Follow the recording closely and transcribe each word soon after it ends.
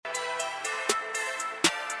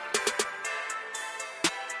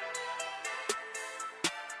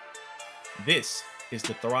This is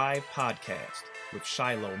the Thrive Podcast with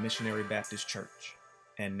Shiloh Missionary Baptist Church.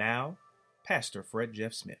 And now, Pastor Fred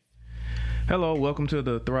Jeff Smith. Hello, welcome to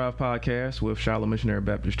the Thrive Podcast with Shiloh Missionary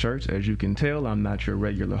Baptist Church. As you can tell, I'm not your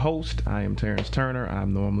regular host. I am Terrence Turner.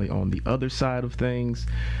 I'm normally on the other side of things,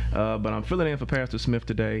 but I'm filling in for Pastor Smith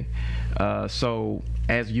today. So,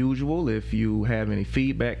 as usual, if you have any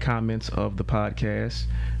feedback, comments of the podcast,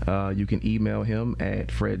 you can email him at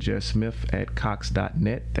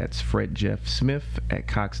fredjeffsmith@cox.net. That's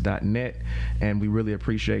fredjeffsmith@cox.net. And we really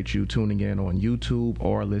appreciate you tuning in on YouTube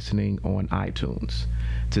or listening on iTunes.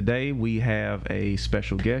 Today we have a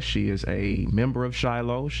special guest. She is a member of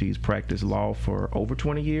Shiloh. She's practiced law for over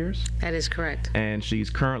 20 years. That is correct. And she's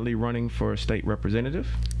currently running for state representative.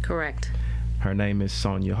 Correct. Her name is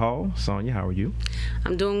Sonia Hall. Sonia, how are you?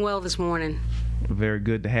 I'm doing well this morning. Very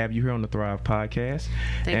good to have you here on the Thrive Podcast.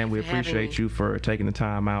 Thank we you for having appreciate me. you for taking the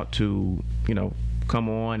time out to, come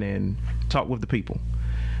on and talk with the people.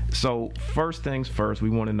 So first things first, we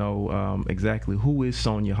want to know exactly who is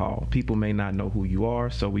Sonia Hall. People may not know who you are,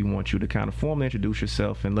 so we want you to kind of formally introduce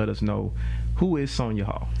yourself and let us know who is Sonia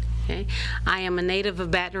Hall. Okay. I am a native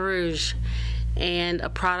of Baton Rouge and a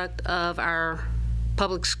product of our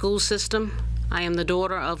public school system. I am the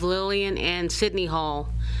daughter of Lillian and Sidney Hall.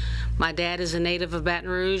 My dad is a native of Baton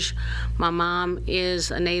Rouge. My mom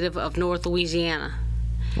is a native of North Louisiana.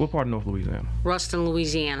 What part of North Louisiana? Ruston,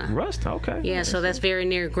 Louisiana. Ruston, okay. Yeah, so that's very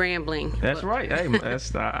near Grambling. That's right. Hey,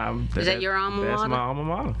 Is that your alma mater? That's my alma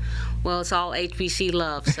mater. Well, it's all HBC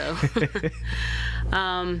love, so.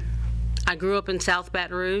 I grew up in South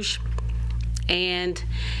Baton Rouge, and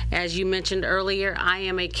as you mentioned earlier, I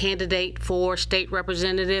am a candidate for state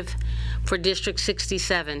representative for District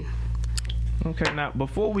 67. Okay, now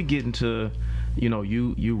before we get into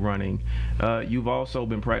you running, you've also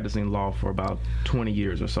been practicing law for about 20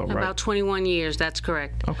 years or so, right? About 21 years, that's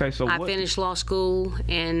correct. Okay, so I finished law school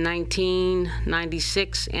in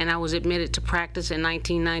 1996, and I was admitted to practice in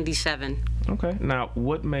 1997. Okay, now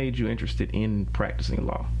what made you interested in practicing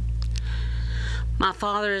law? My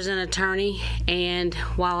father is an attorney, and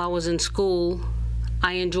while I was in school,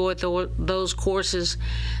 I enjoyed those courses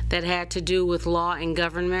that had to do with law and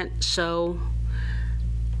government, so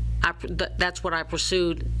that's what I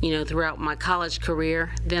pursued, throughout my college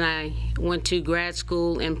career. Then I went to grad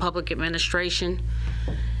school in public administration,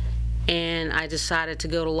 and I decided to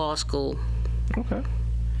go to law school. Okay.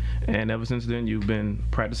 And ever since then, you've been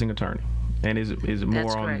practicing attorney. And is it That's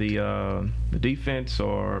more on correct. the defense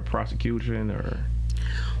or prosecution or?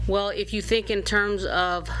 Well, if you think in terms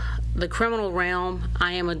of the criminal realm,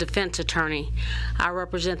 I am a defense attorney. I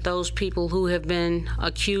represent those people who have been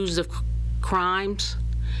accused of crimes.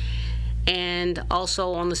 And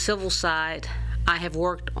also on the civil side, I have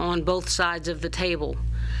worked on both sides of the table.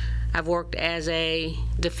 I've worked as a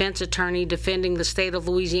defense attorney defending the state of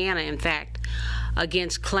Louisiana, in fact,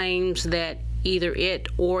 against claims that either it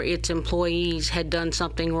or its employees had done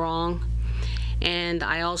something wrong. And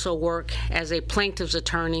I also work as a plaintiff's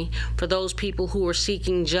attorney for those people who are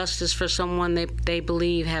seeking justice for someone they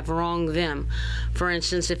believe have wronged them. For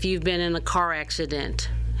instance, if you've been in a car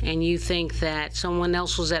accident and you think that someone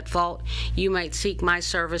else was at fault, you might seek my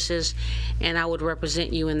services, and I would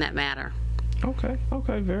represent you in that matter. Okay,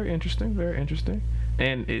 very interesting.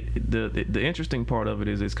 And the interesting part of it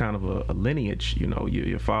is it's kind of a lineage.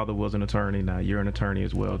 Your father was an attorney, now you're an attorney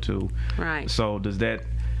as well too. Right. So is that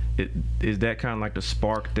kind of like the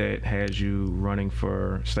spark that has you running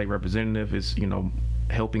for state representative? Is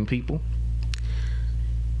helping people?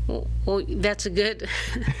 Well, that's a good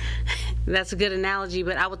analogy,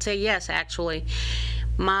 but I would say yes, actually.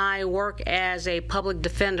 My work as a public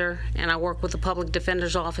defender, and I worked with the Public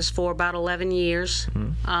Defender's Office for about 11 years,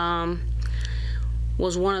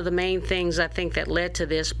 was one of the main things I think that led to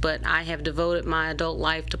this, but I have devoted my adult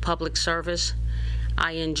life to public service.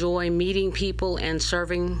 I enjoy meeting people and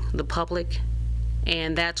serving the public,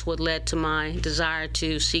 and that's what led to my desire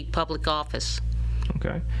to seek public office.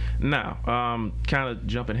 Okay. Now, kind of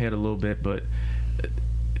jumping ahead a little bit, but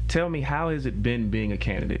tell me, how has it been being a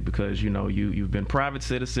candidate? Because, you've been private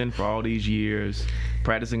citizen for all these years,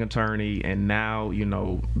 practicing attorney, and now,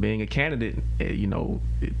 being a candidate,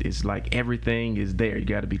 it's like everything is there. You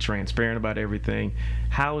got to be transparent about everything.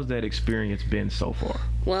 How has that experience been so far?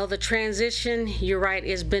 Well, the transition, you're right,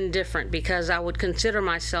 has been different because I would consider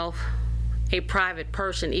myself a private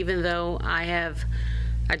person, even though I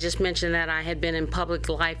just mentioned that I had been in public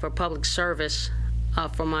life or public service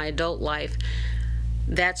for my adult life.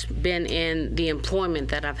 That's been in the employment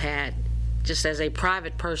that I've had. Just as a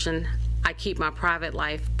private person, I keep my private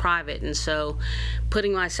life private, and so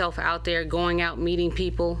putting myself out there, going out, meeting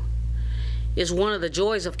people, is one of the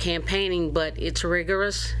joys of campaigning, but it's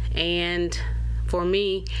rigorous. And for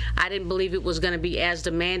me, I didn't believe it was going to be as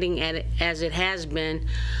demanding as it has been,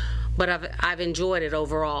 but I've enjoyed it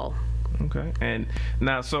overall. Okay. And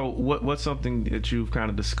now, so what's something that you've kind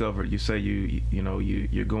of discovered? You say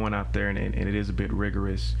you're going out there and it is a bit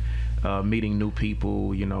rigorous, meeting new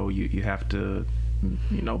people. You have to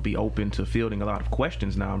be open to fielding a lot of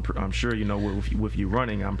questions. Now, I'm sure with you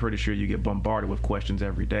running, I'm pretty sure you get bombarded with questions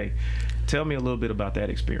every day. Tell me a little bit about that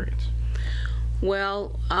experience.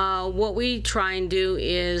 Well, what we try and do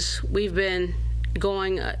is we've been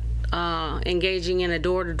going, engaging in a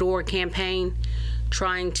door-to-door campaign,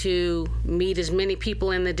 trying to meet as many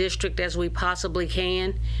people in the district as we possibly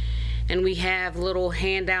can. And we have little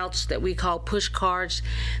handouts that we call push cards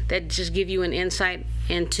that just give you an insight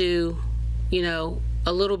into,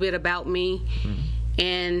 a little bit about me. Mm-hmm.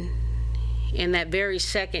 And in that very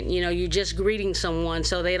second, you're just greeting someone,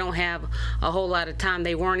 so they don't have a whole lot of time.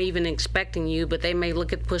 They weren't even expecting you, but they may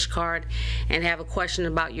look at the push card and have a question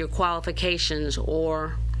about your qualifications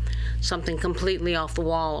or something completely off the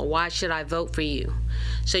wall, or why should I vote for you?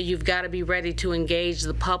 So you've got to be ready to engage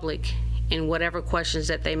the public in whatever questions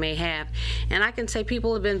that they may have. And I can say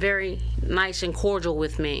people have been very nice and cordial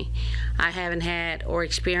with me. I haven't had or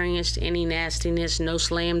experienced any nastiness, no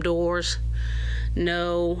slam doors,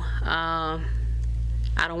 no, I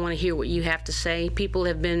don't want to hear what you have to say. People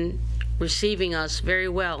have been receiving us very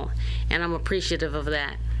well, and I'm appreciative of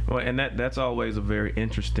that. Well, and that's always a very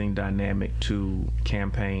interesting dynamic to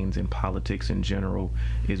campaigns and politics in general,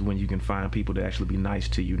 is when you can find people to actually be nice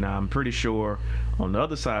to you. Now, I'm pretty sure on the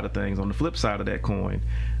other side of things, on the flip side of that coin,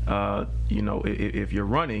 if you're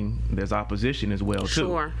running, there's opposition as well, too.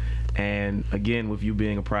 Sure. And again, with you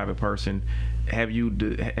being a private person, have you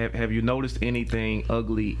noticed anything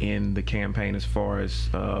ugly in the campaign as far as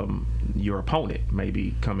your opponent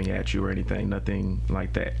maybe coming at you or anything? Nothing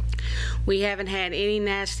like that? We haven't had any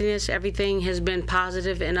nastiness. Everything has been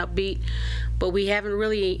positive and upbeat, but we haven't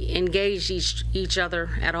really engaged each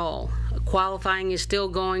other at all. Qualifying is still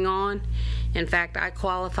going on. In fact, I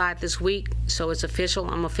qualified this week, so it's official.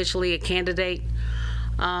 I'm officially a candidate.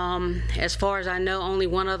 As far as I know, only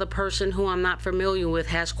one other person who I'm not familiar with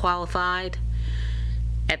has qualified.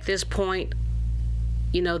 At this point,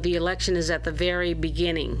 the election is at the very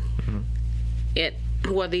beginning. Mm-hmm.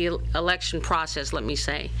 The election process, let me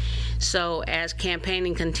say. So as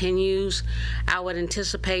campaigning continues, I would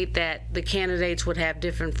anticipate that the candidates would have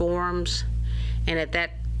different forums, and at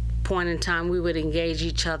that point in time, we would engage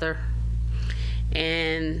each other.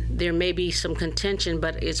 And there may be some contention,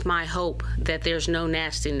 but it's my hope that there's no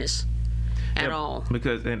nastiness at all.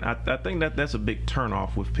 Because, and I think that's a big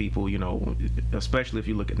turnoff with people, especially if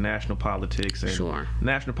you look at national politics. And sure.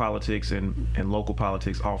 National politics and local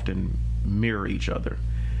politics often mirror each other.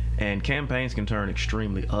 And campaigns can turn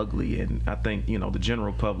extremely ugly. And I think, the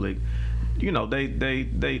general public, they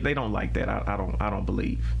don't like that. I don't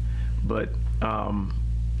believe. But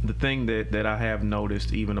the thing that I have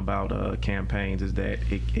noticed even about campaigns is that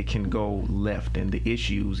it can go left and the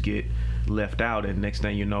issues get left out, and next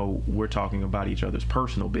thing you know, we're talking about each other's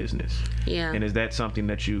personal business. Yeah. And is that something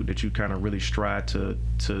that you kind of really strive to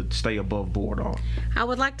stay above board on? I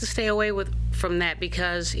would like to stay away from that,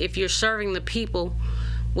 because if you're serving the people,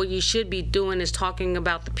 what you should be doing is talking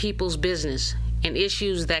about the people's business and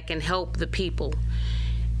issues that can help the people.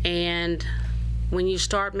 And when you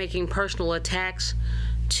start making personal attacks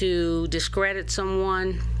to discredit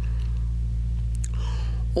someone,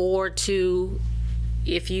 or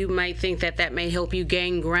if you might think that may help you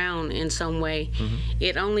gain ground in some way, mm-hmm.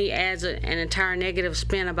 It only adds an entire negative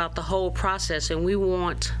spin about the whole process, and we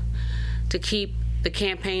want to keep the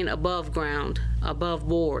campaign above ground, above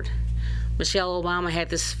board. Michelle Obama had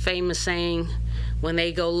this famous saying, when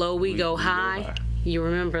they go low, we go high. You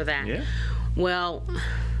remember that? Yeah. Well,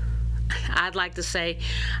 I'd like to say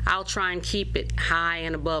I'll try and keep it high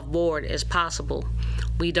and above board as possible.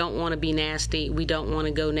 We don't want to be nasty. We don't want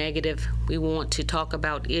to go negative. We want to talk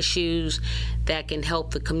about issues that can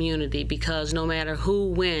help the community, because no matter who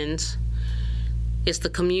wins, it's the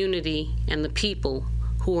community and the people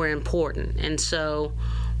who are important. And so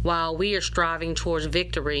while we are striving towards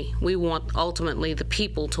victory, we want ultimately the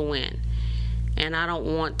people to win. And I don't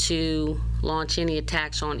want to launch any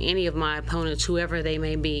attacks on any of my opponents, whoever they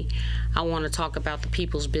may be. I want to talk about the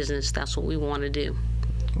people's business. That's what we want to do.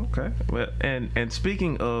 Okay. Well, and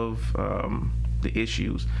speaking of the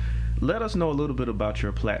issues, let us know a little bit about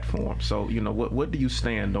your platform. So, what do you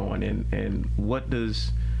stand on, and what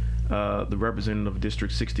does the representative of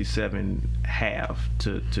District 67 have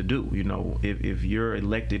to do? If you're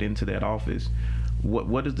elected into that office,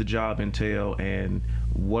 what does the job entail, and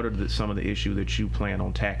what are some of the issues that you plan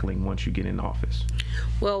on tackling once you get in office?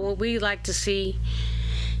 Well, what we like to see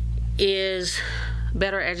is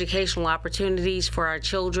better educational opportunities for our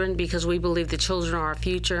children, because we believe the children are our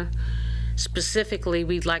future. Specifically,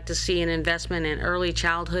 we'd like to see an investment in early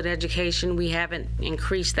childhood education. We haven't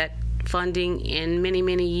increased that funding in many,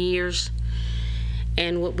 many years.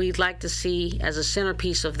 And what we'd like to see as a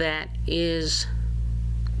centerpiece of that is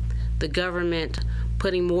the government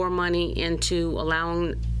putting more money into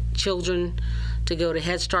allowing children to go to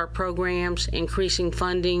Head Start programs, increasing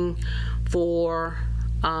funding for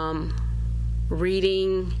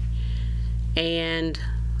reading and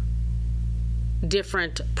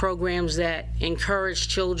different programs that encourage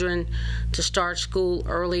children to start school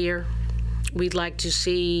earlier. We'd like to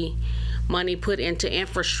see money put into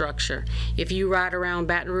infrastructure. If you ride around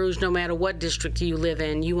Baton Rouge, no matter what district you live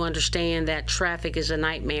in, you understand that traffic is a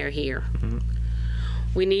nightmare here. Mm-hmm.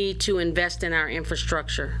 We need to invest in our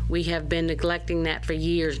infrastructure. We have been neglecting that for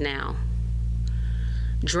years now.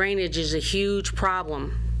 Drainage is a huge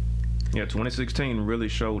problem. Yeah, 2016 really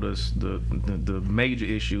showed us the major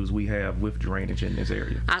issues we have with drainage in this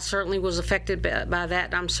area. I certainly was affected by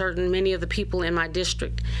that. I'm certain many of the people in my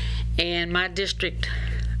district. And my district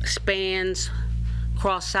spans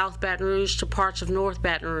across South Baton Rouge to parts of North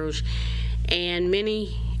Baton Rouge. And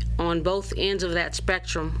many on both ends of that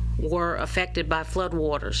spectrum were affected by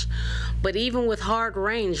floodwaters. But even with hard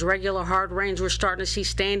rains, regular hard rains, we're starting to see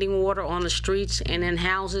standing water on the streets and in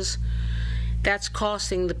houses. That's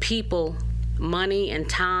costing the people money and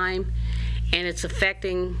time, and it's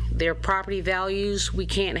affecting their property values. We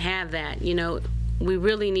can't have that. You know, we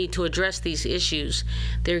really need to address these issues.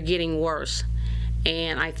 They're getting worse.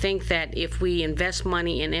 And I think that if we invest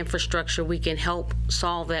money in infrastructure, we can help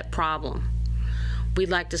solve that problem. We'd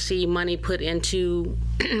like to see money put into,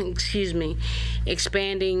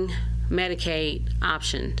 expanding Medicaid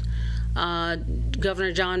options.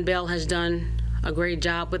 Governor John Bell has done a great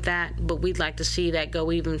job with that, but we'd like to see that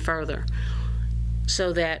go even further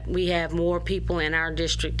so that we have more people in our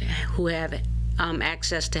district who have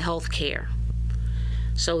access to health care.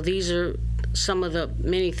 So these are some of the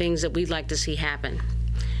many things that we'd like to see happen.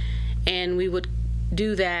 And we would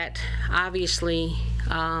do that, obviously,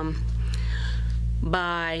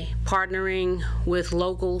 by partnering with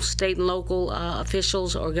local, state and local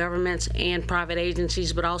officials or governments and private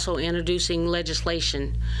agencies, but also introducing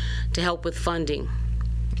legislation to help with funding.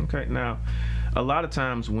 Okay, now, a lot of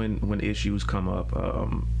times when issues come up,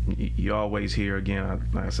 you always hear, again,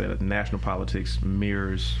 like I said, national politics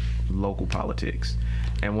mirrors local politics.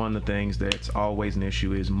 And one of the things that's always an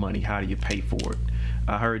issue is money. How do you pay for it?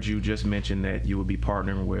 I heard you just mention that you would be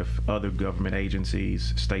partnering with other government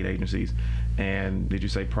agencies, state agencies, and did you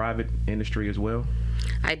say private industry as well?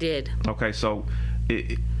 I did. Okay, so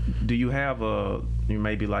do you have do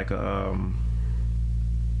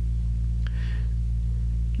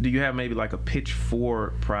you have maybe like a pitch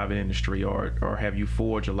for private industry, or have you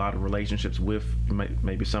forged a lot of relationships with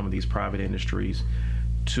maybe some of these private industries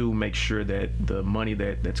to make sure that the money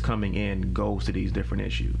that's coming in goes to these different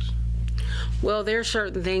issues? Well, there are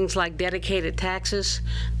certain things like dedicated taxes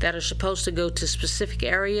that are supposed to go to specific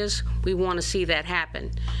areas. We want to see that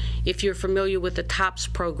happen. If you're familiar with the TOPS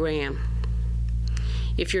program,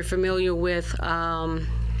 if you're familiar with the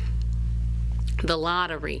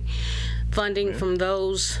lottery, funding from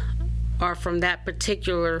those or from that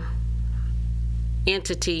particular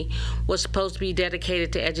entity was supposed to be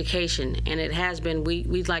dedicated to education, and it has been.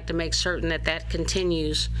 We'd like to make certain that that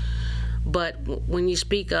continues. But when you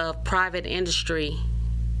speak of private industry,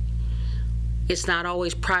 it's not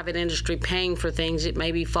always private industry paying for things. It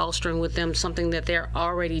may be fostering with them something that they're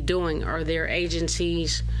already doing, or their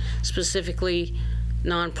agencies, specifically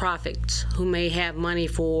nonprofits, who may have money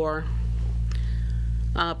for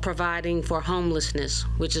providing for homelessness,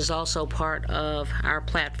 which is also part of our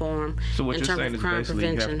platform. So what in you're terms saying of is crime basically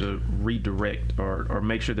prevention. you have to redirect or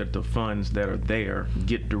make sure that the funds that are there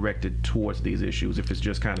get directed towards these issues if it's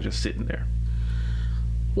just kind of just sitting there.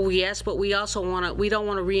 Well, yes, but we also we don't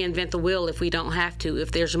want to reinvent the wheel if we don't have to.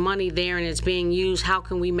 If there's money there and it's being used, how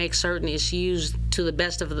can we make certain it's used to the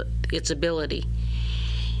best of its ability?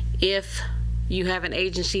 If you have an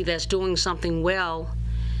agency that's doing something well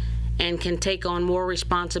and can take on more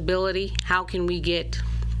responsibility, how can we get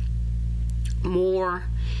more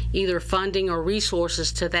either funding or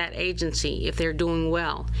resources to that agency if they're doing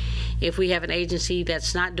well? If we have an agency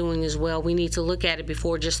that's not doing as well, we need to look at it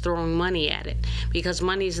before just throwing money at it, because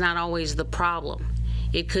money is not always the problem.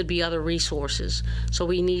 It could be other resources. So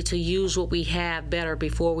we need to use what we have better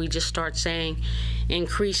before we just start saying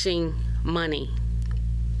increasing money.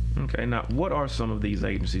 Okay. Now, what are some of these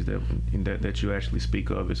agencies that you actually speak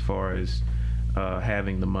of as far as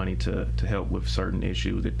having the money to help with certain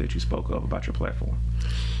issues that you spoke of about your platform?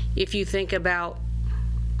 If you think about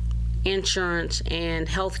insurance and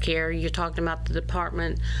healthcare, you're talking about the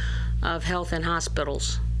Department of Health and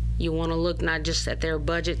Hospitals. You want to look not just at their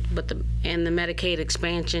budget, but and the Medicaid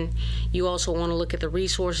expansion. You also want to look at the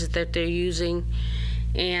resources that they're using.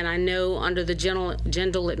 And I know under the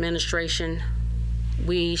Jindal administration,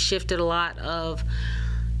 we shifted a lot of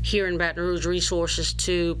here in Baton Rouge resources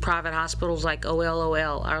to private hospitals like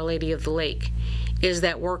OLOL, Our Lady of the Lake. Is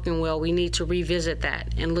that working well? We need to revisit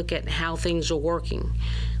that and look at how things are working.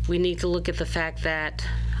 We need to look at the fact that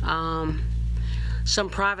some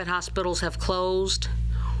private hospitals have closed,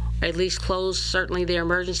 or at least closed certainly their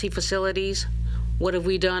emergency facilities. What have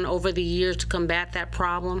we done over the years to combat that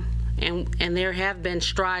problem? And there have been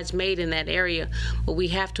strides made in that area, but we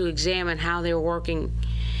have to examine how they're working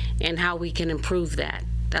and how we can improve that.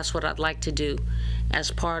 That's what I'd like to do as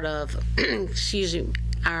part of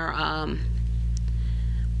our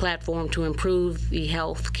platform to improve the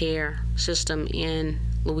health care system in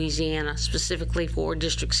Louisiana, specifically for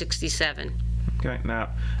District 67. Okay. Now,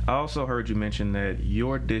 I also heard you mention that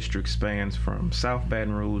your district spans from South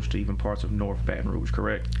Baton Rouge to even parts of North Baton Rouge,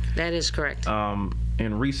 correct? That is correct.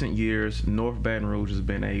 In recent years, North Baton Rouge has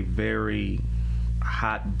been a very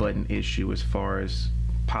hot button issue as far as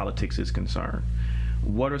politics is concerned.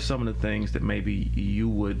 What are some of the things that maybe you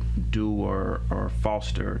would do or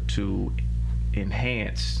foster to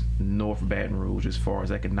enhance North Baton Rouge as far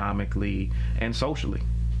as economically and socially?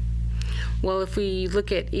 Well, if we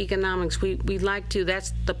look at economics, we'd like to,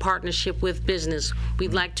 that's the partnership with business.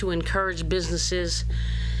 We'd like to encourage businesses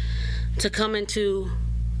to come into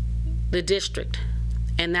the district.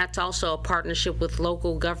 And that's also a partnership with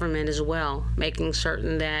local government as well, making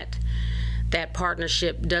certain that that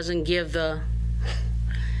partnership doesn't give the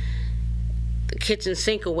kitchen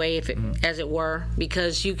sink away, as it were,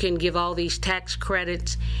 because you can give all these tax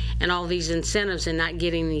credits and all these incentives and not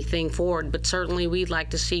get anything forward. But certainly we'd like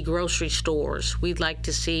to see grocery stores. We'd like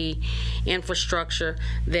to see infrastructure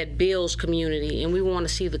that builds community, and we want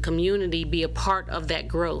to see the community be a part of that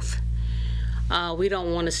growth. We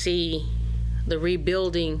don't want to see the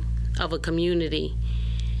rebuilding of a community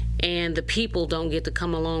and the people don't get to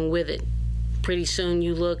come along with it. Pretty soon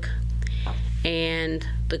you look and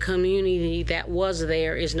the community that was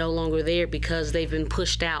there is no longer there because they've been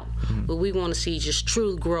pushed out. But we want to see just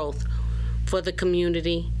true growth for the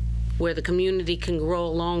community, where the community can grow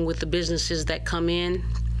along with the businesses that come in.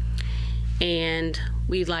 And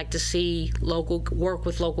we'd like to see work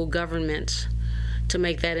with local governments to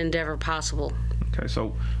make that endeavor possible. Okay,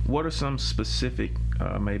 so what are some specific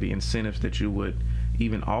maybe incentives that you would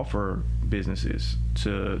even offer businesses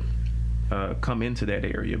to come into that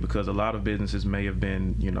area? Because a lot of businesses may have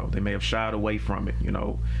been, they may have shied away from it.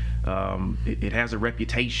 It has a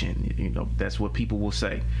reputation, that's what people will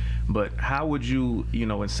say. But how would you,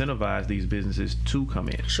 incentivize these businesses to come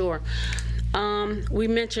in? Sure. We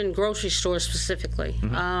mentioned grocery stores specifically.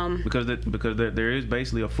 Because there is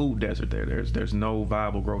basically a food desert there. There's no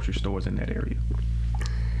viable grocery stores in that area.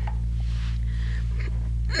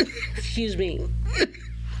 Excuse me.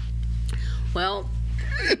 Well,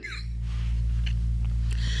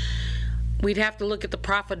 we'd have to look at the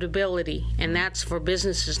profitability, and that's for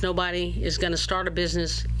businesses. Nobody is going to start a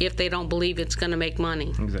business if they don't believe it's going to make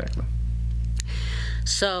money. Exactly.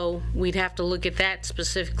 So we'd have to look at that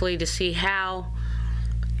specifically to see how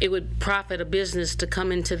it would profit a business to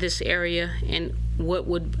come into this area, and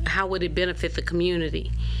how would it benefit the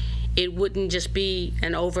community. It wouldn't just be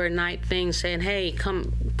an overnight thing saying, hey,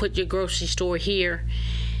 come put your grocery store here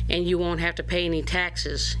and you won't have to pay any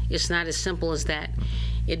taxes. It's not as simple as that.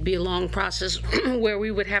 It'd be a long process where we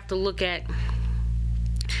would have to look at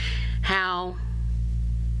how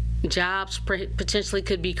jobs potentially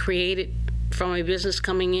could be created from a business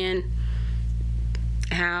coming in,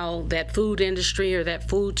 how that food industry or that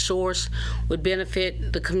food source would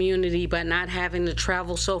benefit the community by not having to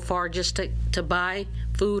travel so far just to buy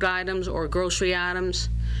food items or grocery items,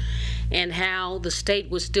 and how the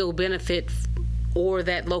state would still benefit, or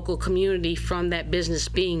that local community, from that business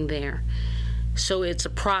being there. So it's a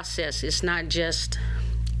process. It's not just,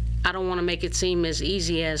 I don't want to make it seem as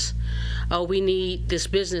easy as, oh, we need this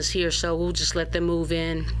business here, so we'll just let them move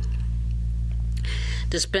in,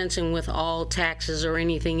 dispensing with all taxes or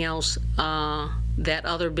anything else that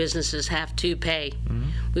other businesses have to pay.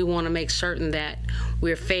 We want to make certain that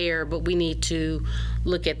we're fair, but we need to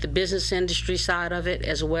look at the business industry side of it,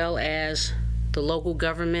 as well as the local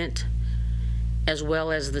government, as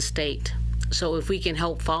well as the state. So if we can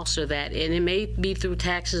help foster that, and it may be through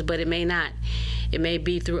taxes, but it may not. It may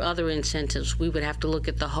be through other incentives. We would have to look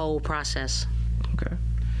at the whole process. Okay.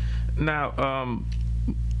 Now,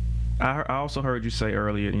 I also heard you say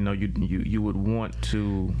earlier, you would want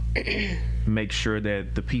to make sure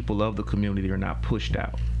that the people of the community are not pushed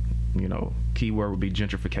out. Keyword would be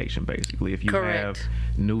gentrification, basically. If you Correct. have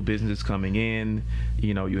new businesses coming in,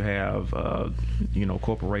 you have,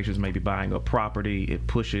 corporations maybe buying up property, it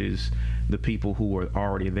pushes the people who are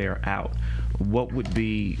already there out. What would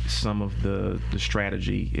be some of the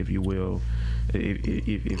strategy, if you will,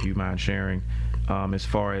 if you mind sharing, as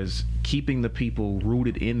far as keeping the people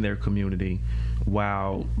rooted in their community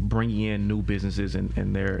while bringing in new businesses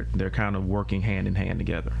and they're kind of working hand in hand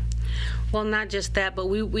together? Well, not just that, but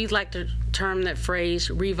we like to term that phrase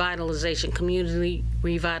revitalization, community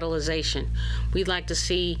revitalization. We'd like to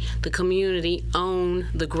see the community own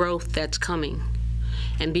the growth that's coming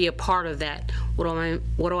and be a part of that. What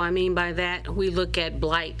do I mean by that? We look at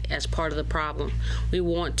blight as part of the problem. We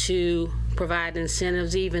want to provide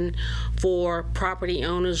incentives even for property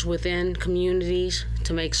owners within communities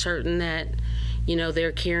to make certain that,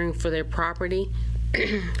 they're caring for their property.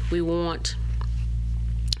 We want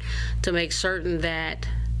to make certain that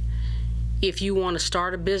if you want to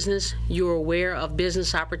start a business, you're aware of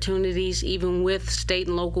business opportunities. Even with state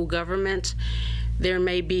and local governments, there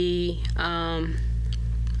may be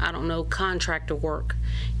contractor work.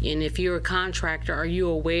 And if you're a contractor, are you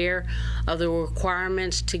aware of the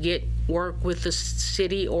requirements to get work with the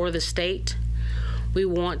city or the state? We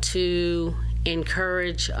want to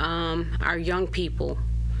encourage our young people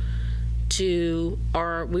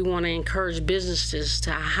we want to encourage businesses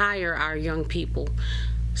to hire our young people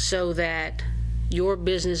so that your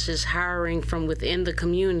business is hiring from within the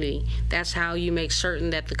community. That's how you make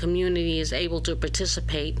certain that the community is able to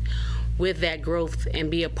participate with that growth and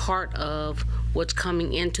be a part of what's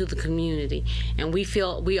coming into the community. And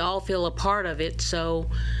we all feel a part of it, so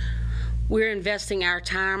we're investing our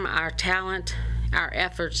time, our talent, our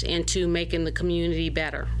efforts into making the community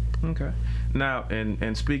better. Okay. Now,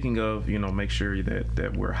 and speaking of, make sure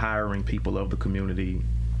that we're hiring people of the community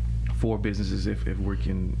for businesses if we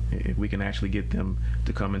can actually get them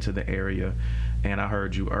to come into the area. And I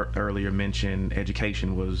heard you earlier mention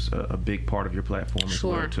education was a big part of your platform as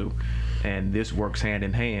Sure. well too. And this works hand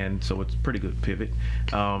in hand, so it's a pretty good pivot.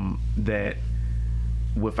 That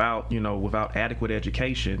without adequate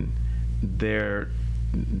education,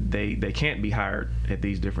 they can't be hired at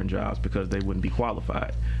these different jobs because they wouldn't be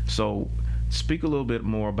qualified. So speak a little bit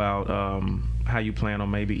more about how you plan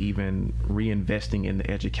on maybe even reinvesting in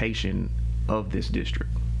the education of this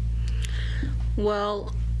district.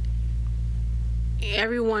 Well,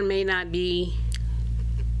 everyone may not be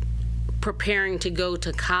preparing to go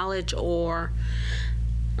to college or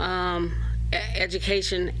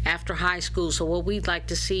education after high school. So what we'd like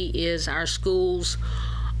to see is our schools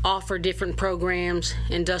offer different programs,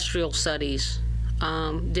 industrial studies,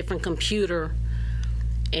 different computer,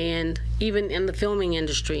 and even in the filming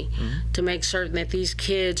industry, to make certain that these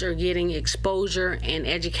kids are getting exposure and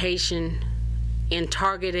education in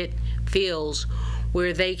targeted fields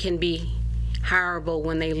where they can be hireable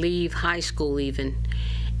when they leave high school even.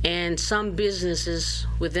 And some businesses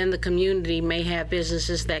within the community may have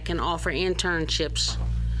businesses that can offer internships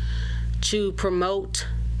to promote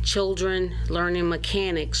children learning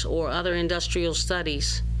mechanics or other industrial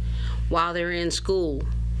studies while they're in school.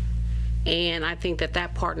 And I think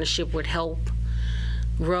that partnership would help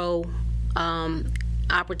grow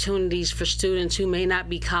opportunities for students who may not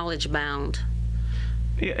be college bound.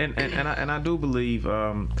 Yeah, and I do believe,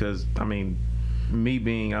 because I'm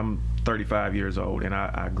 35 years old, and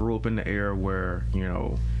I grew up in the era where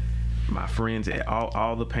my friends,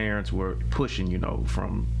 all the parents were pushing,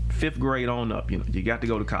 from 5th grade on up, you got to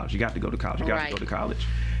go to college, you got to go to college, you got to go to college.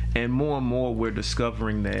 And more we're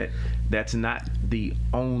discovering that that's not the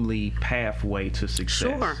only pathway to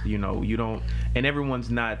success. Sure. You don't, and everyone's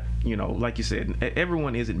not, like you said,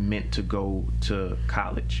 everyone isn't meant to go to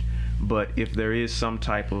college. But if there is some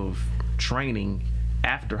type of training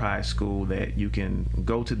after high school that you can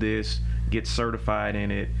go to this, get certified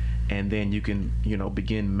in it, and then you can,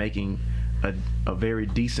 begin making a very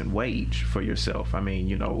decent wage for yourself.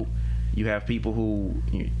 You have people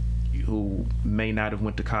who may not have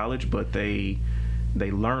went to college, but they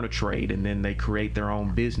learn a trade and then they create their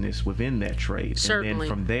own business within that trade. Certainly. And then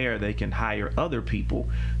from there they can hire other people.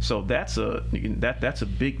 So that's a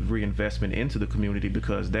big reinvestment into the community,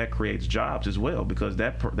 because that creates jobs as well, because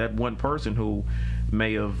that one person who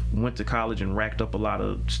may have went to college and racked up a lot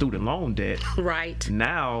of student loan debt Right.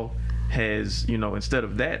 now has, instead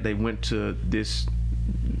of that, they went to this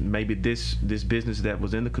maybe this business that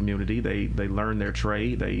was in the community, they learned their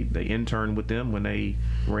trade, they interned with them when they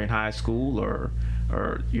were in high school or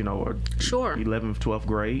Sure. 11th, 12th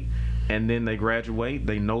grade, and then they graduate,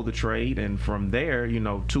 they know the trade, and from there,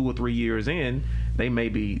 2 or 3 years in, they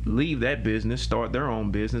maybe leave that business, start their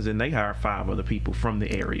own business, and they hire 5 other people from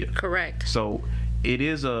the area. Correct. So it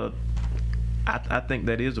is I think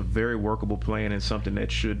that is a very workable plan and something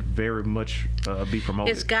that should very much be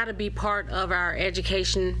promoted. It's got to be part of our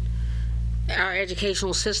educational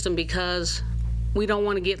system, because we don't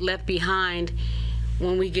want to get left behind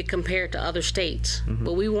when we get compared to other states. Mm-hmm.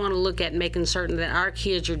 But we want to look at making certain that our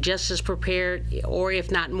kids are just as prepared, or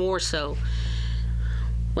if not more so.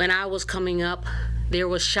 When I was coming up, there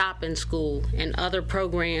was shop in school and other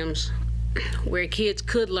programs where kids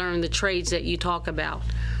could learn the trades that you talk about.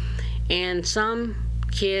 And some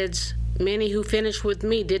kids, many who finished with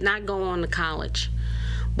me, did not go on to college,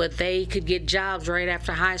 but they could get jobs right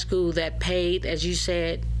after high school that paid, as you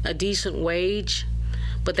said, a decent wage,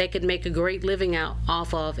 but they could make a great living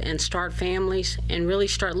off of and start families and really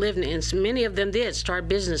start living. And many of them did start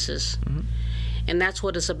businesses. Mm-hmm. And that's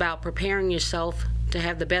what it's about, preparing yourself to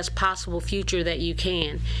have the best possible future that you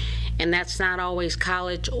can. And that's not always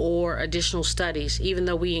college or additional studies, even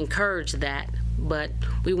though we encourage that. But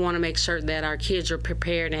we want to make certain that our kids are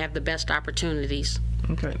prepared and have the best opportunities.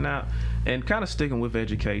 Okay, now, and kind of sticking with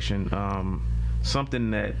education, something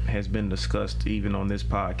that has been discussed even on this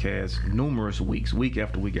podcast numerous weeks, week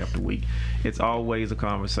after week after week, it's always a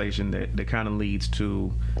conversation that kind of leads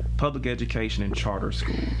to public education and charter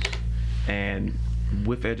schools. And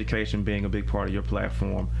with education being a big part of your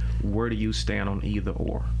platform, where do you stand on either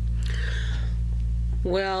or?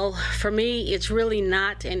 Well, for me, it's really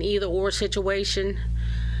not an either-or situation.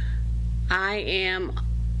 I am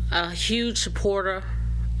a huge supporter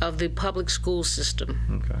of the public school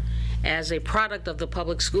system. Okay. As a product of the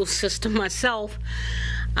public school system myself,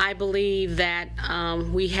 I believe that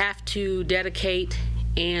we have to dedicate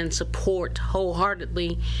and support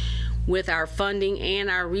wholeheartedly with our funding and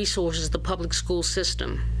our resources the public school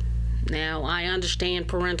system. Now, I understand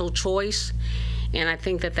parental choice, and I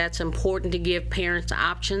think that that's important to give parents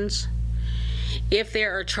options. If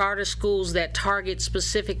there are charter schools that target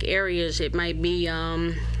specific areas, it might be,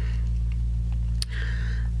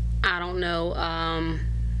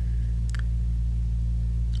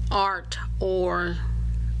 art or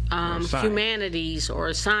humanities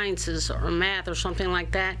or sciences or math or something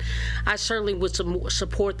like that, I certainly would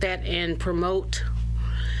support that and promote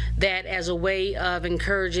that as a way of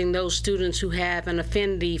encouraging those students who have an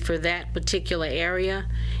affinity for that particular area,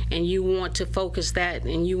 and you want to focus that,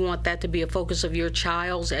 and you want that to be a focus of your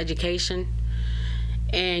child's education,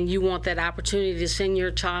 and you want that opportunity to send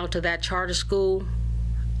your child to that charter school,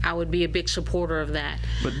 I would be a big supporter of that.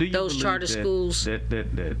 But do you those believe charter schools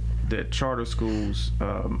that charter schools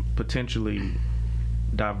potentially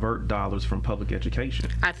divert dollars from public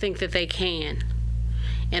education? I think that they can.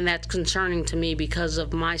 And that's concerning to me because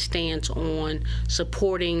of my stance on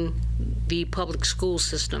supporting the public school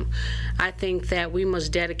system. I think that we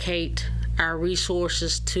must dedicate our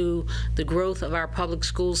resources to the growth of our public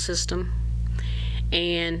school system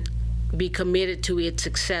and be committed to its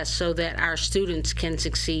success so that our students can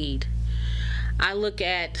succeed. I look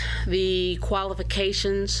at the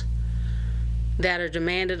qualifications that are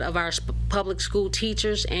demanded of our public school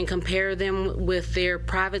teachers and compare them with their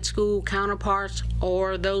private school counterparts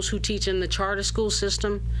or those who teach in the charter school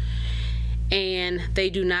system, and they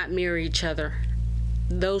do not mirror each other.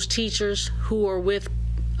 Those teachers who are with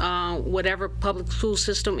whatever public school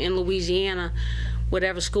system in Louisiana,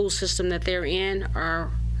 whatever school system that they're in, are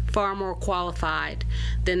far more qualified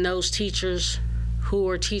than those teachers who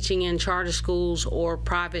are teaching in charter schools or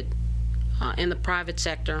private in the private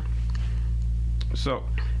sector. So,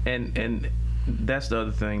 and that's the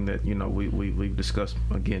other thing that we've discussed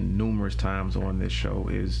again numerous times on this show,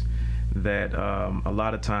 is that a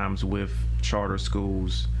lot of times with charter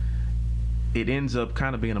schools, it ends up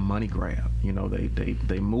kind of being a money grab.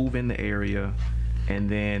 They move in the area, and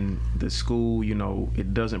then the school,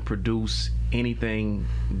 it doesn't produce anything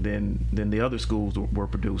than the other schools were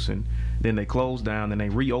producing. Then they close down, then they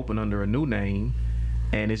reopen under a new name.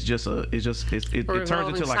 And it turns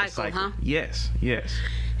into like a cycle. Huh? Yes.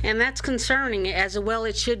 And that's concerning, as well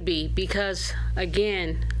it should be, because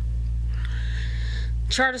again,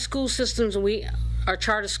 charter school systems,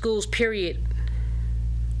 charter schools, period,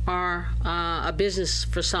 are a business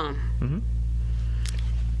for some. Mm-hmm.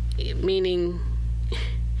 Meaning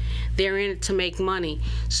they're in it to make money.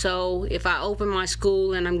 So if I open my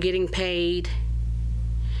school and I'm getting paid,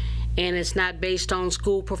 and it's not based on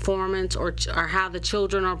school performance or how the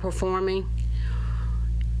children are performing,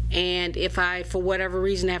 And if I, for whatever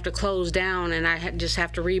reason, have to close down and I just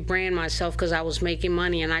have to rebrand myself because I was making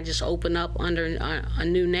money and I just open up under a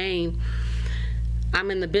new name,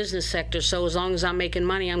 I'm in the business sector, so as long as I'm making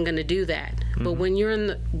money, I'm going to do that. Mm-hmm.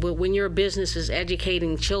 But when your business is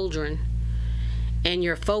educating children, and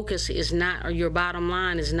your focus is not, or your bottom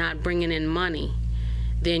line is not bringing in money,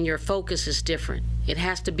 then your focus is different. It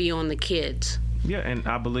has to be on the kids. Yeah, and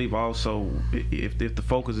I believe also if the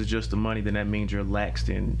focus is just the money, then that means you're laxed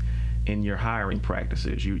in your hiring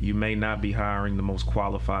practices. You may not be hiring the most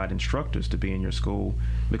qualified instructors to be in your school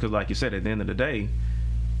because, like you said, at the end of the day,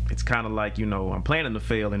 it's kind of like, I'm planning to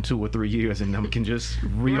fail in 2 or 3 years and I can just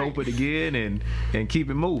reopen again and keep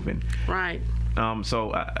it moving. Right.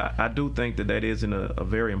 So I do think that is a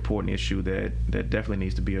very important issue that definitely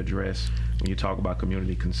needs to be addressed when you talk about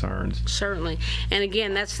community concerns. Certainly. And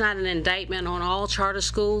again, that's not an indictment on all charter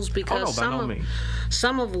schools because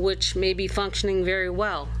some of which may be functioning very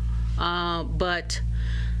well. But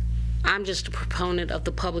I'm just a proponent of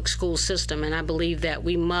the public school system, and I believe that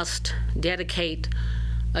we must dedicate,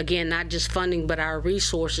 again, not just funding, but our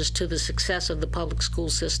resources to the success of the public school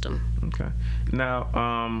system. Okay.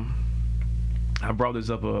 Now, I brought this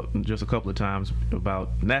up just a couple of times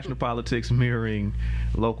about national politics mirroring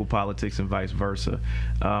local politics and vice versa.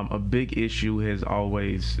 A big issue has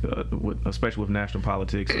always, especially with national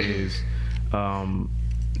politics, is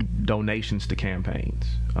donations to campaigns.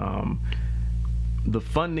 The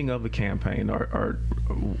funding of a campaign,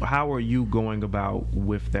 how are you going about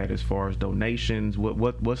with that as far as donations?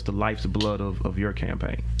 What's the life's blood of your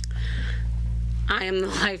campaign? I am the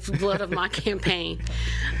lifeblood of my campaign.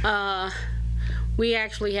 We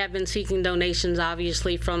actually have been seeking donations,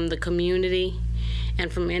 obviously, from the community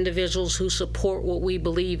and from individuals who support what we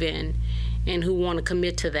believe in and who want to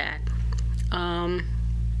commit to that.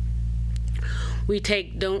 We've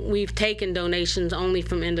taken donations only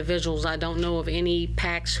from individuals. I don't know of any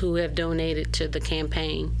PACs who have donated to the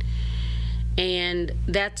campaign. And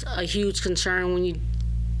that's a huge concern when you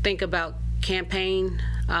think about campaign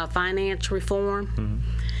finance reform. Mm-hmm.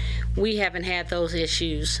 We haven't had those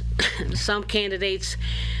issues. Some candidates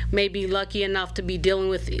may be lucky enough to be dealing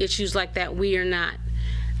with issues like that. We are not.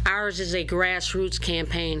 Ours is a grassroots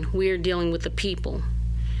campaign. We are dealing with the people.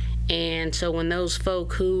 And so when those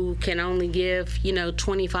folk who can only give,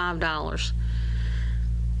 $25,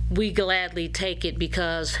 we gladly take it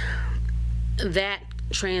because that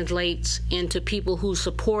translates into people who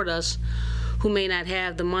support us who may not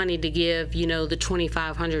have the money to give, the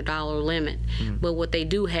 $2,500 limit. Mm-hmm. But what they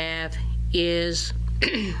do have is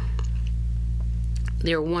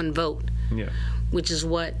their one vote, which is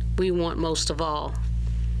what we want most of all.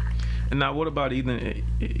 And now, what about even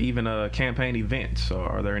campaign events? Or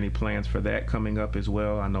are there any plans for that coming up as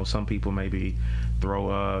well? I know some people maybe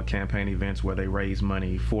throw campaign events where they raise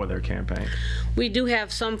money for their campaign. We do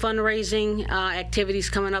have some fundraising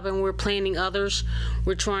activities coming up, and we're planning others.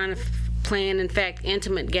 We're trying to plan, in fact,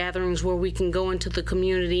 intimate gatherings where we can go into the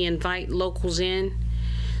community, invite locals in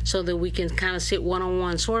so that we can kind of sit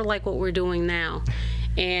one-on-one, sort of like what we're doing now.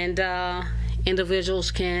 And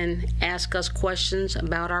individuals can ask us questions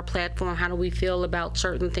about our platform. How do we feel about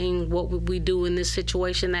certain things? What would we do in this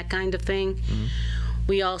situation? That kind of thing. Mm-hmm.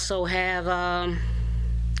 We also have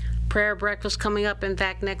prayer breakfast coming up, in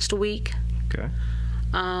fact, next week. Okay.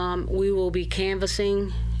 We will be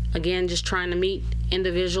canvassing, again, just trying to meet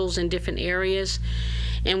individuals in different areas.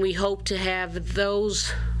 And we hope to have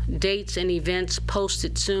those dates and events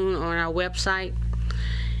posted soon on our website.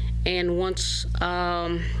 And once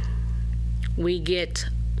we get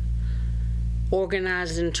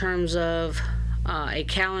organized in terms of a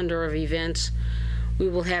calendar of events, we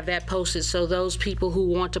will have that posted so those people who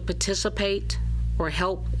want to participate or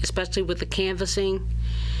help, especially with the canvassing,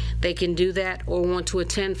 they can do that, or want to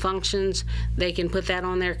attend functions, they can put that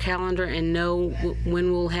on their calendar and know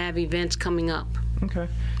when we'll have events coming up. Okay.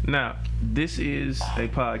 Now, this is a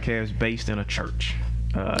podcast based in a church.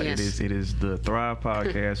 Yes. It is the Thrive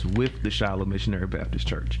Podcast with the Shiloh Missionary Baptist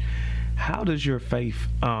Church. How does your faith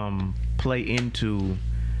play into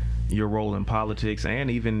your role in politics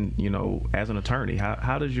and even, as an attorney?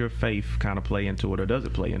 How does your faith kind of play into it, or does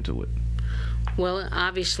it play into it? Well,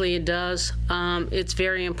 obviously it does. It's a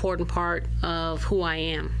very important part of who I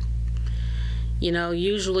am.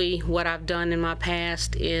 Usually what I've done in my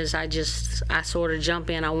past is I sort of jump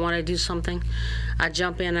in. I want to do something. I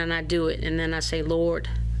jump in and I do it. And then I say, Lord,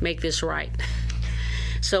 make this right.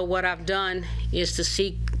 So what I've done is to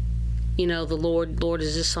seek, the Lord,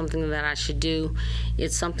 is this something that I should do?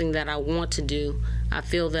 It's something that I want to do. I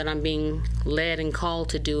feel that I'm being led and called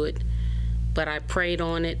to do it. But I prayed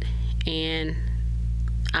on it, and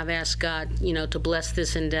I've asked God, to bless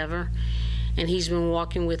this endeavor. And He's been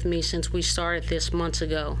walking with me since we started this months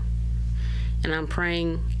ago. And I'm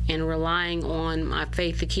praying and relying on my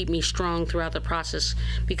faith to keep me strong throughout the process,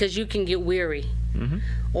 because you can get weary. Mm-hmm.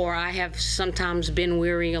 Or I have sometimes been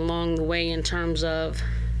weary along the way in terms of,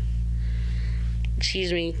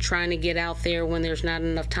 trying to get out there when there's not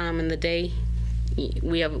enough time in the day.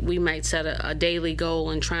 We might set a daily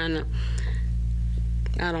goal and trying to,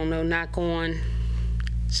 knock on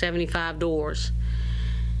 75 doors.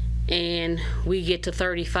 And we get to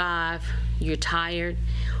 35, you're tired,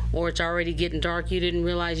 or it's already getting dark, you didn't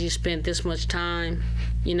realize you spent this much time,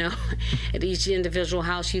 at each individual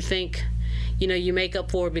house. You think, you make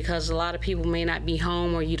up for it because a lot of people may not be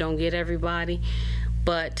home or you don't get everybody,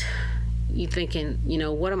 but you're thinking,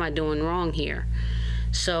 what am I doing wrong here?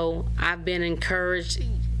 So I've been encouraged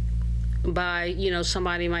by,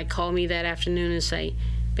 somebody might call me that afternoon and say,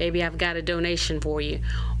 baby, I've got a donation for you.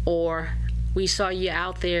 Or we saw you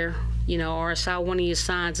out there, or I saw one of your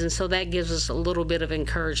signs. And so that gives us a little bit of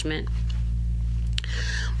encouragement.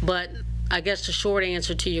 But I guess the short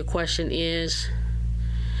answer to your question is,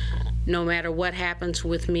 no matter what happens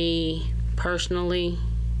with me personally,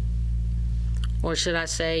 or should I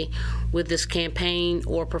say with this campaign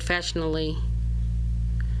or professionally,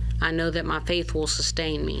 I know that my faith will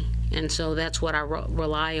sustain me. And so that's what I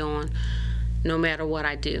rely on no matter what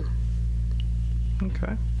I do.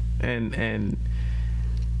 Okay. And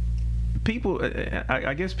people,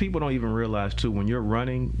 I guess people don't even realize too, when you're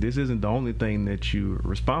running, this isn't the only thing that you're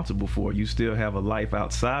responsible for. You still have a life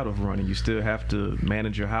outside of running. You still have to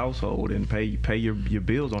manage your household and pay your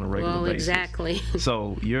bills on a regular basis. Exactly.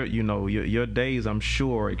 So your days, I'm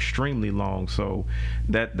sure, are extremely long. So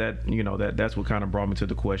that's what kind of brought me to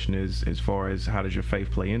the question is, as far as how does your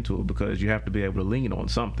faith play into it, because you have to be able to lean on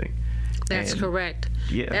something. That's correct.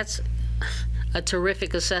 Yeah. That's a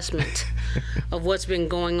terrific assessment of what's been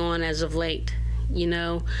going on as of late.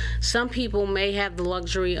 Some people may have the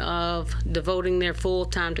luxury of devoting their full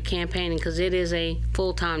time to campaigning because it is a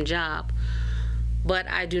full-time job, but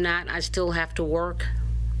I do not. I still have to work.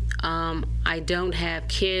 I don't have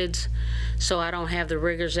kids, so I don't have the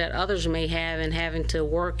rigors that others may have in having to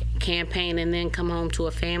work, campaign, and then come home to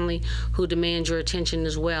a family who demands your attention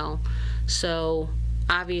as well. So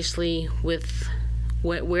obviously, with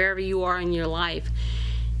wherever you are in your life,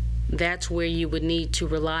 that's where you would need to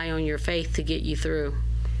rely on your faith to get you through.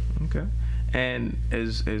 Okay. And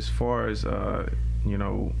as far as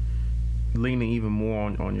leaning even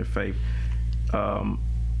more on your faith,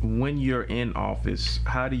 when you're in office,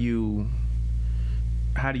 how do you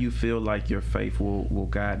feel like your faith will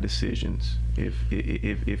guide decisions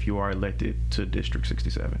if you are elected to District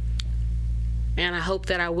 67? And I hope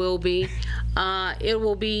that I will be. It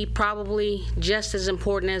will be probably just as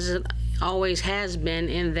important as it always has been,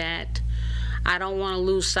 in that I don't want to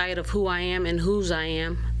lose sight of who I am and whose I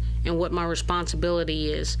am and what my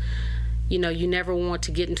responsibility is. You never want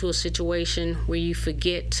to get into a situation where you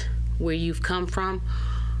forget where you've come from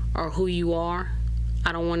or who you are.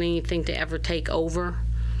 I don't want anything to ever take over.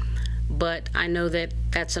 But I know that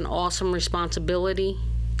that's an awesome responsibility.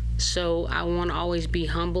 So I want to always be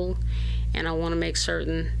humble. And I want to make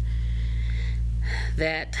certain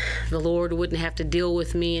that the Lord wouldn't have to deal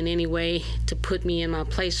with me in any way to put me in my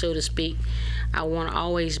place, so to speak. I want to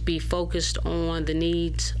always be focused on the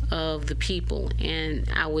needs of the people. And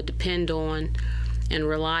I would depend on and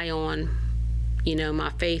rely on, my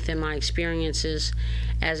faith and my experiences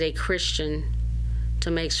as a Christian to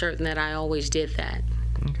make certain that I always did that.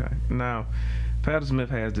 Okay. Now, Pastor Smith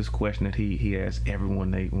has this question that he asks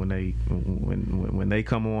everyone when they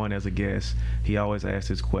come on as a guest. He always asks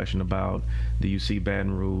this question about, do you see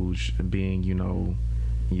Baton Rouge being, your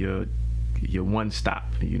one stop,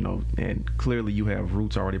 and clearly you have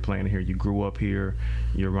roots already playing here. You grew up here.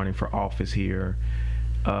 You're running for office here.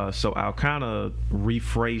 So I'll kind of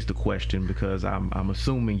rephrase the question, because I'm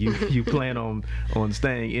assuming you plan on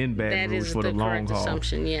staying in Baton Rouge for the long haul. That is the correct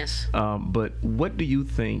assumption, yes. But what do you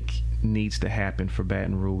think needs to happen for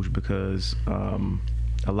Baton Rouge? Because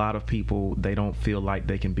a lot of people, they don't feel like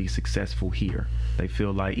they can be successful here. They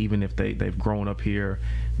feel like even if they've grown up here,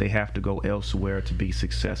 they have to go elsewhere to be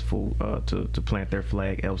successful, to plant their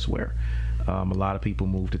flag elsewhere. A lot of people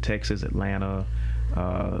move to Texas, Atlanta,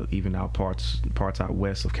 even out parts out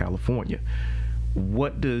west of California.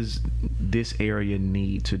 What does this area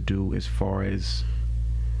need to do as far as,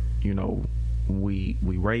 we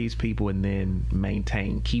raise people and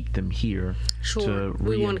then keep them here? Sure. To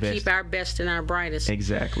we want to keep our best and our brightest.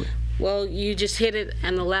 Exactly. Well, you just hit it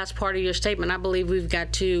in the last part of your statement. I believe we've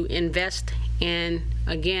got to invest in,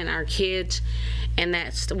 again, our kids And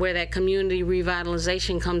that's where that community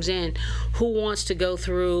revitalization comes in. Who wants to go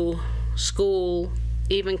through school,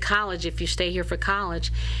 even college, if you stay here for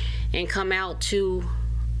college, and come out to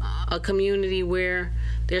a community where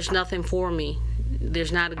there's nothing for me?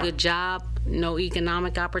 There's not a good job, no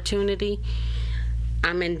economic opportunity.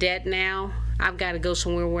 I'm in debt now. I've got to go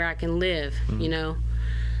somewhere where I can live, you know.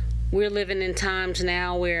 We're living in times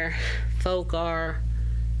now where folk are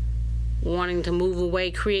wanting to move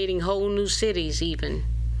away, creating whole new cities even,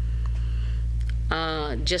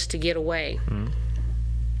 just to get away.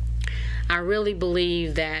 I really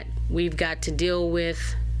believe that we've got to deal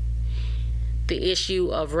with the issue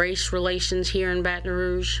of race relations here in Baton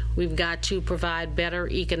Rouge. We've got to provide better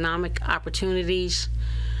economic opportunities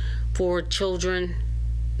for children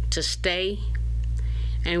to stay,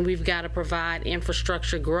 and we've got to provide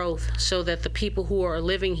infrastructure growth so that the people who are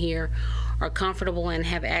living here are comfortable and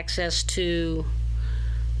have access to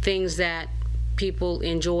things that people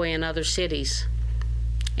enjoy in other cities.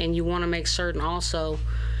 And you want to make certain also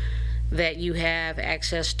that you have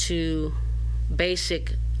access to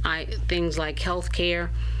basic things like health care,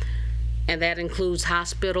 and that includes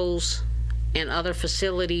hospitals and other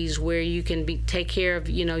facilities where you can take care of,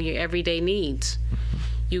 you know, your everyday needs.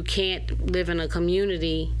 You can't live in a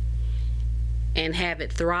community and have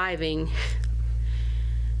it thriving,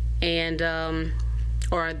 and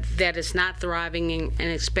or that it's not thriving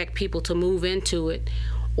and expect people to move into it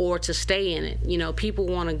or to stay in it. You know, people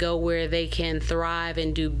want to go where they can thrive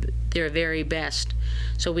and do their very best.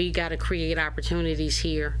 So we got to create opportunities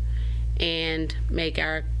here and make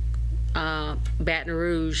our Baton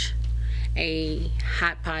Rouge a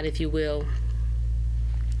hot pot, if you will,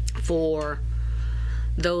 for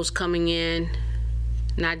those coming in,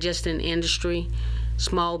 not just in industry.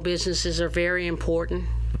 Small businesses are very important.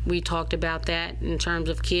 We talked about that in terms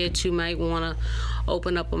of kids who might want to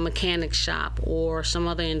open up a mechanic shop or some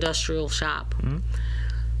other industrial shop.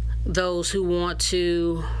 Those who want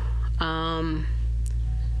to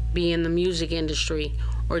be in the music industry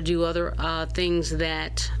or do other things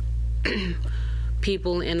that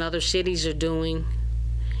people in other cities are doing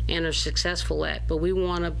and are successful at. But we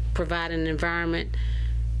want to provide an environment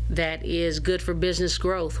that is good for business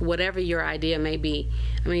growth, whatever your idea may be.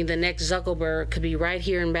 I mean, the next Zuckerberg could be right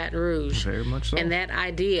here in Baton Rouge. Very much so. And that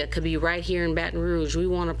idea could be right here in Baton Rouge. We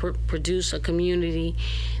want to produce a community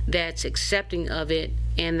that's accepting of it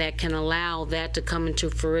and that can allow that to come into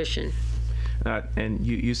fruition. And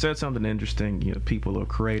you said something interesting. You know, people are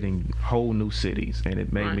creating whole new cities, and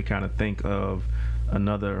it made me kind of think of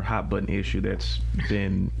another hot button issue that's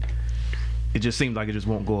been, it just seems like it just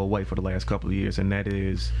won't go away for the last couple of years, and that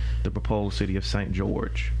is the proposed city of St.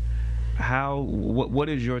 George. What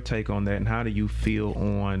is your take on that, and how do you feel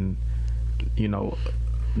on, you know,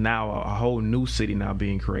 now a whole new city now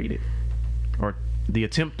being created, or the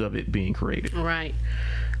attempt of it being created? Right.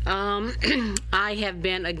 I have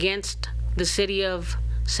been against the city of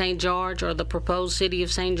St. George, or the proposed city of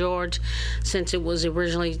St. George, since it was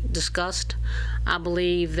originally discussed. I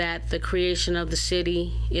believe that the creation of the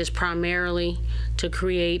city is primarily to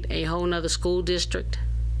create a whole nother school district.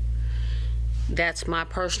 That's my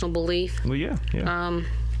personal belief. Well, yeah.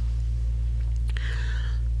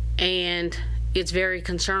 And it's very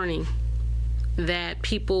concerning that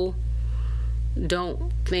people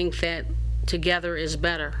don't think that together is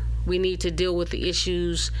better. We need to deal with the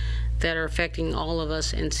issues that are affecting all of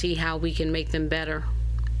us and see how we can make them better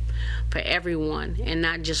for everyone and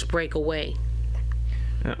not just break away.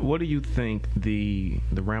 What do you think the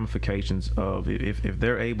ramifications of, if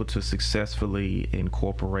they're able to successfully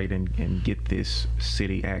incorporate and get this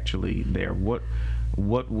city actually there, what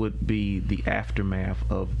would be the aftermath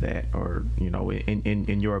of that? Or, you know,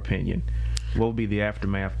 in your opinion, what would be the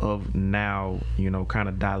aftermath of now, you know, kind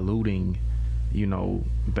of diluting, you know,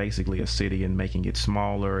 basically a city and making it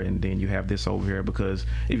smaller, and then you have this over here? Because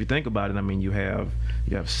if you think about it, I mean, you have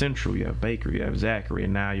Central, you have Baker, you have Zachary,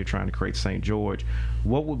 and now you're trying to create St. George.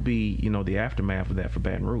 What would be, you know, the aftermath of that for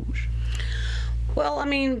Baton Rouge? Well, I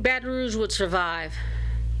mean, Baton Rouge would survive,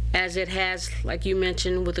 as it has, like you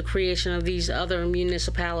mentioned, with the creation of these other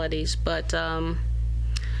municipalities. But,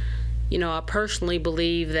 you know, I personally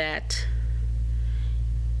believe that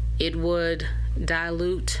it would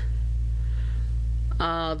dilute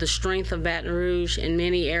the strength of Baton Rouge in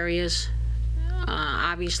many areas.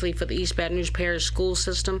 Obviously, for the East Baton Rouge Parish School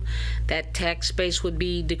System, that tax base would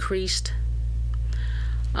be decreased.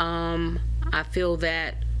 I feel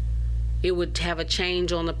that it would have a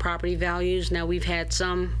change on the property values. Now, we've had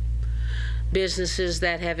some businesses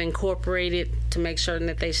that have incorporated to make certain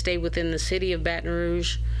that they stay within the city of Baton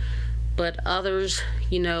Rouge, but others,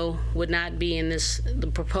 would not be in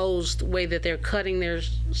the proposed way that they're cutting their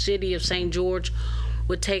city of St. George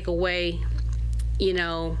would take away,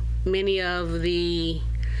 many of the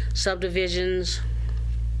subdivisions,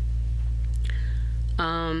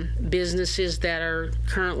 businesses that are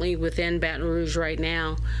currently within Baton Rouge right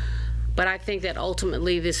now. But I think that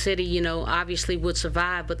ultimately the city, obviously would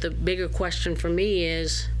survive. But the bigger question for me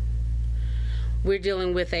is we're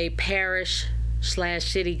dealing with a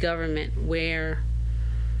parish/city government where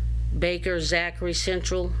Baker, Zachary,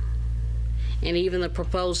 Central, and even the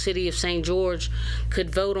proposed city of St. George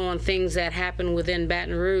could vote on things that happen within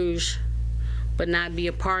Baton Rouge but not be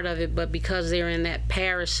a part of it. But because they're in that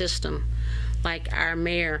parish system, like our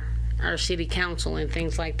mayor, our city council, and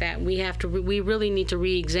things like that, we really need to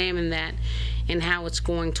re-examine that and how it's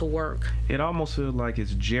going to work. It almost feels like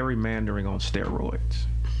it's gerrymandering on steroids.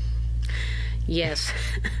 Yes,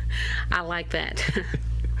 I like that.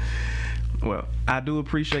 Well, I do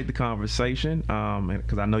appreciate the conversation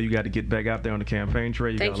because I know you got to get back out there on the campaign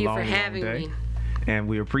trail. Thank you for having me. And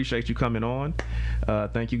we appreciate you coming on.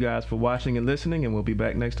 Thank you guys for watching and listening, and we'll be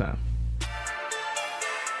back next time.